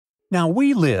Now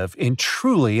we live in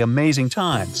truly amazing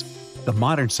times. The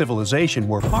modern civilization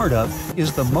we're part of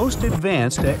is the most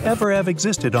advanced to ever have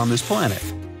existed on this planet.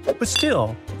 But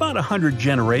still, about 100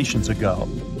 generations ago,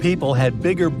 people had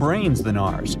bigger brains than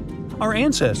ours. Our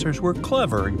ancestors were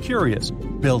clever and curious,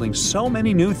 building so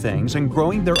many new things and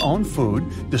growing their own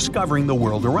food, discovering the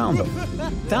world around them.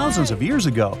 Thousands of years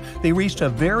ago, they reached a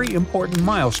very important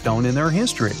milestone in their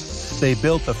history. They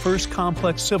built the first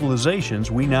complex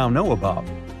civilizations we now know about.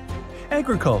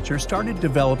 Agriculture started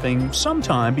developing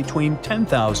sometime between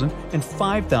 10,000 and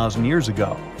 5,000 years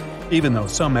ago, even though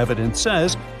some evidence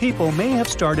says people may have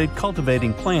started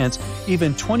cultivating plants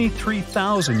even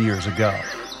 23,000 years ago.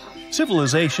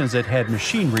 Civilizations that had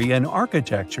machinery and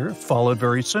architecture followed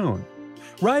very soon.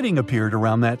 Writing appeared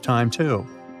around that time too.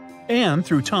 And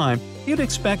through time, you'd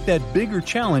expect that bigger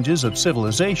challenges of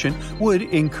civilization would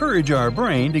encourage our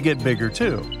brain to get bigger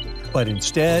too. But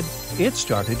instead, it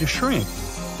started to shrink.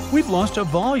 We've lost a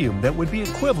volume that would be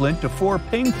equivalent to 4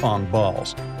 ping pong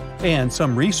balls. And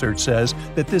some research says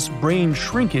that this brain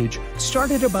shrinkage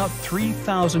started about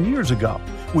 3,000 years ago,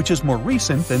 which is more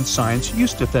recent than science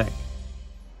used to think.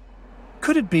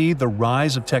 Could it be the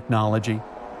rise of technology?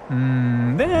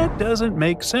 That doesn't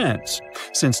make sense,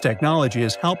 since technology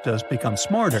has helped us become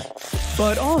smarter.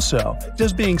 But also,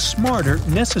 does being smarter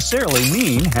necessarily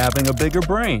mean having a bigger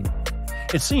brain?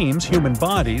 It seems human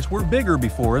bodies were bigger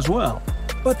before as well,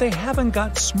 but they haven't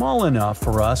got small enough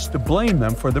for us to blame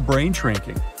them for the brain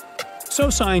shrinking. So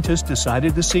scientists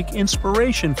decided to seek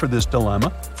inspiration for this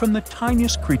dilemma from the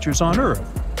tiniest creatures on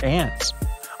Earth, ants.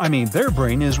 I mean, their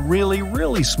brain is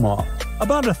really small,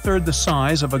 about a third the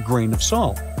size of a grain of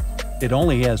salt. It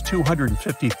only has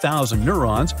 250,000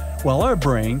 neurons, while our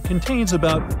brain contains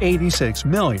about 86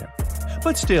 million.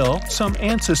 But still, some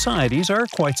ant societies are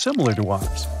quite similar to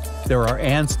ours. There are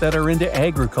ants that are into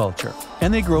agriculture,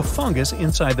 and they grow fungus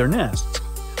inside their nests.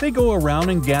 They go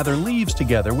around and gather leaves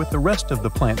together with the rest of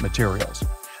the plant materials.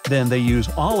 Then they use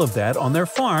all of that on their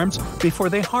farms before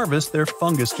they harvest their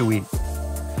fungus to eat.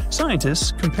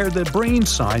 Scientists compared the brain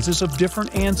sizes of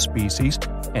different ant species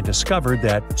and discovered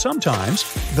that sometimes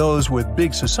those with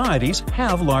big societies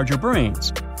have larger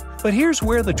brains. But here's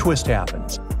where the twist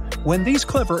happens. When these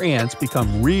clever ants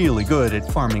become really good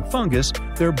at farming fungus,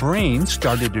 their brains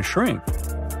started to shrink.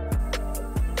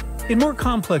 In more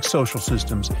complex social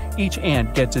systems, each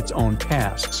ant gets its own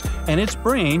tasks, and its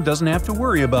brain doesn't have to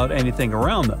worry about anything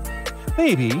around them.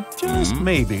 Maybe, just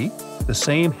maybe, the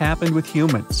same happened with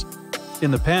humans. In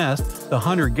the past, the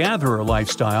hunter-gatherer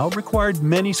lifestyle required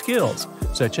many skills,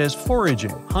 such as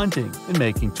foraging, hunting, and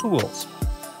making tools.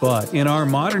 But in our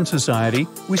modern society,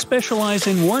 we specialize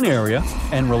in one area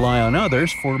and rely on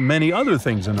others for many other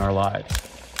things in our lives.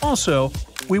 Also,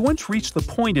 we once reached the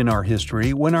point in our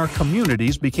history when our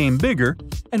communities became bigger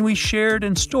and we shared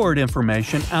and stored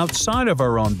information outside of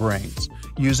our own brains,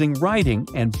 using writing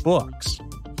and books.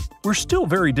 We're still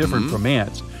very different from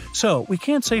ants, so we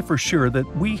can't say for sure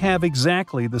that we have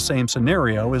exactly the same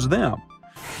scenario as them.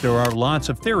 There are lots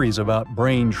of theories about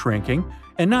brain shrinking,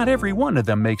 and not every one of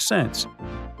them makes sense.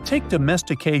 Take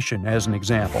domestication as an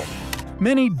example.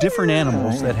 Many different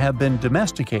animals that have been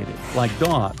domesticated, like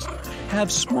dogs,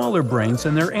 have smaller brains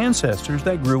than their ancestors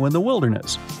that grew in the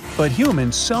wilderness. But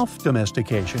human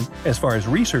self-domestication, as far as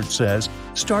research says,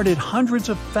 started hundreds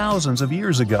of thousands of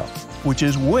years ago, which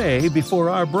is way before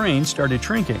our brains started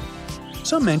shrinking.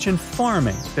 Some mention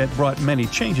farming that brought many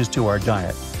changes to our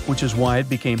diet, which is why it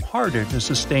became harder to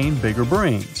sustain bigger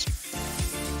brains.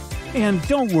 And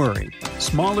don't worry,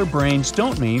 smaller brains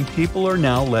don't mean people are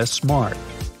now less smart.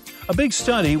 A big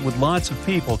study with lots of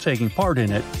people taking part in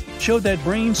it showed that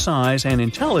brain size and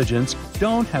intelligence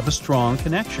don't have a strong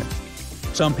connection.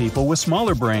 Some people with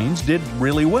smaller brains did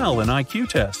really well in IQ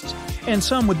tests, and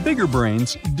some with bigger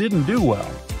brains didn't do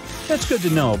well. That's good to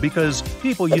know because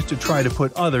people used to try to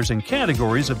put others in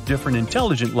categories of different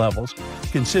intelligence levels,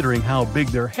 considering how big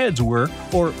their heads were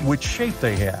or which shape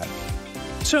they had.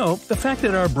 So, the fact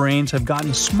that our brains have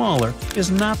gotten smaller is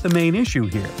not the main issue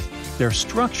here. Their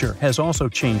structure has also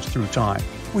changed through time,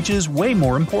 which is way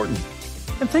more important.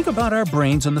 And think about our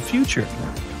brains in the future.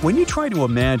 When you try to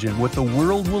imagine what the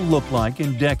world will look like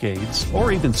in decades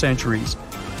or even centuries,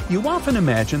 you often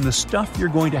imagine the stuff you're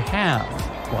going to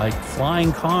have, like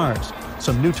flying cars,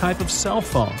 some new type of cell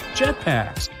phone,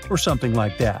 jetpacks, or something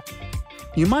like that.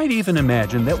 You might even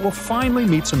imagine that we'll finally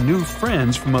meet some new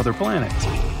friends from other planets.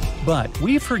 But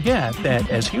we forget that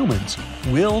as humans,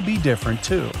 we'll be different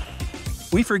too.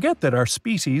 We forget that our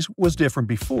species was different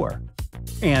before.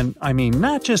 And I mean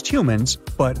not just humans,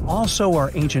 but also our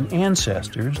ancient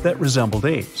ancestors that resembled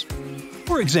apes.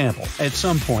 For example, at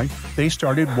some point, they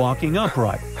started walking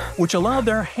upright, which allowed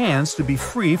their hands to be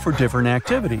free for different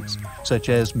activities, such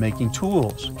as making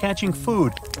tools, catching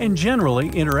food, and generally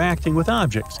interacting with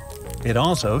objects. It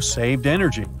also saved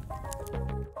energy.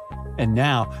 And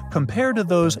now, compared to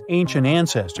those ancient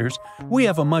ancestors, we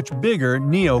have a much bigger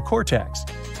neocortex.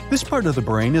 This part of the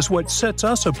brain is what sets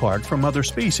us apart from other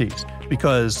species,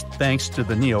 because, thanks to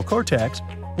the neocortex,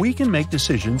 we can make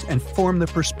decisions and form the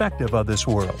perspective of this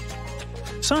world.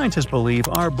 Scientists believe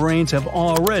our brains have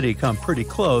already come pretty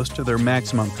close to their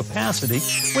maximum capacity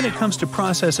when it comes to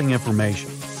processing information.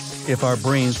 If our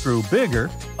brains grew bigger,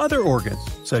 other organs,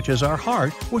 such as our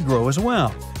heart, would grow as well,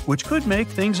 which could make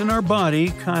things in our body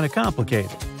kind of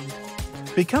complicated.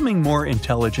 Becoming more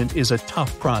intelligent is a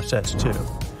tough process too.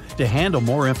 To handle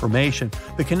more information,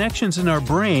 the connections in our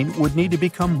brain would need to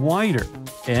become wider,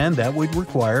 and that would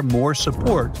require more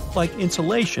support like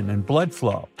insulation and blood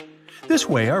flow. This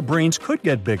way our brains could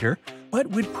get bigger, but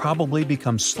would probably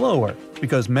become slower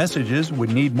because messages would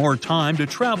need more time to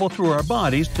travel through our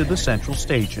bodies to the central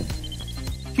station.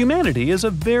 Humanity is a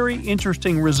very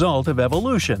interesting result of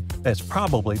evolution that's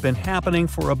probably been happening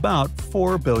for about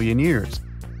 4 billion years.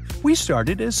 We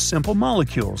started as simple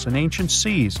molecules in ancient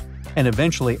seas and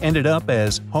eventually ended up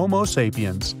as Homo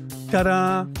sapiens.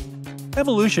 Ta-da!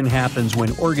 Evolution happens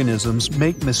when organisms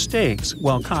make mistakes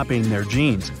while copying their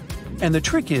genes. And the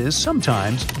trick is,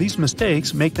 sometimes these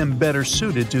mistakes make them better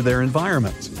suited to their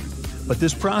environments. But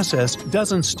this process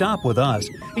doesn't stop with us,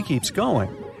 it keeps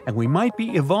going, and we might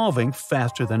be evolving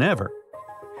faster than ever.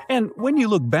 And when you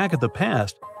look back at the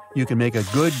past, you can make a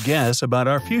good guess about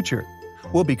our future.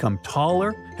 We'll become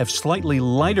taller, have slightly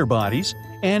lighter bodies,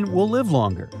 and we'll live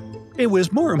longer. It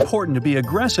was more important to be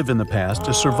aggressive in the past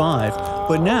to survive,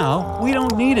 but now we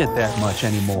don't need it that much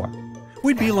anymore.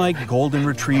 We'd be like golden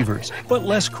retrievers, but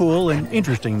less cool and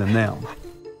interesting than them.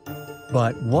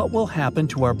 But what will happen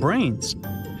to our brains?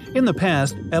 In the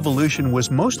past, evolution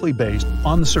was mostly based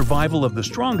on the survival of the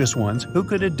strongest ones who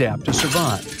could adapt to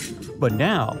survive. But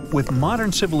now, with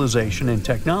modern civilization and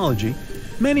technology,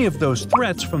 many of those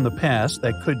threats from the past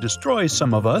that could destroy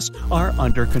some of us are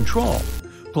under control.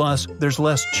 Plus, there's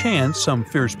less chance some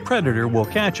fierce predator will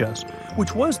catch us,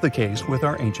 which was the case with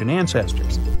our ancient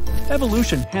ancestors.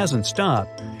 Evolution hasn't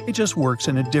stopped, it just works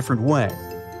in a different way.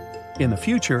 In the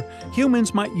future,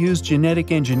 humans might use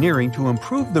genetic engineering to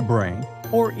improve the brain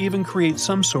or even create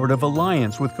some sort of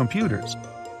alliance with computers.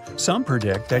 Some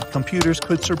predict that computers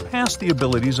could surpass the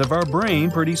abilities of our brain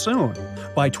pretty soon,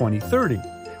 by 2030,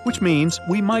 which means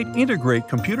we might integrate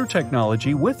computer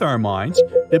technology with our minds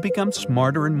to become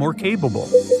smarter and more capable.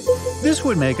 This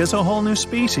would make us a whole new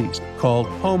species, called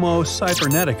Homo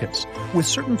cyberneticus, with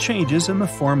certain changes in the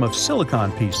form of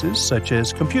silicon pieces such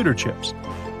as computer chips.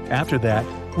 After that,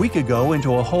 we could go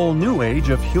into a whole new age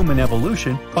of human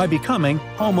evolution by becoming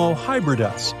Homo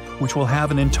hybridus, which will have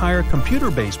an entire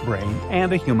computer-based brain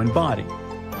and a human body.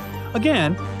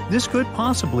 Again, this could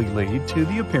possibly lead to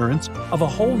the appearance of a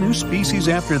whole new species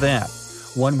after that,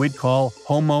 one we'd call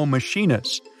Homo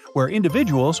machinus, where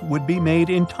individuals would be made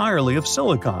entirely of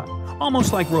silicon,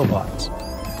 almost like robots.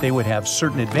 They would have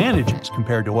certain advantages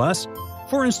compared to us.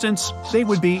 For instance, they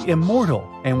would be immortal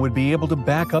and would be able to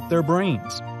back up their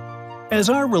brains. As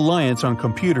our reliance on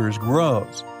computers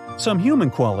grows, some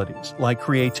human qualities, like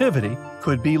creativity,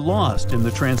 could be lost in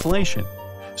the translation.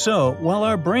 So, while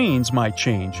our brains might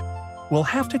change, we'll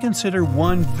have to consider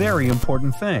one very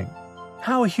important thing.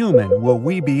 How human will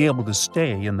we be able to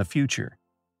stay in the future?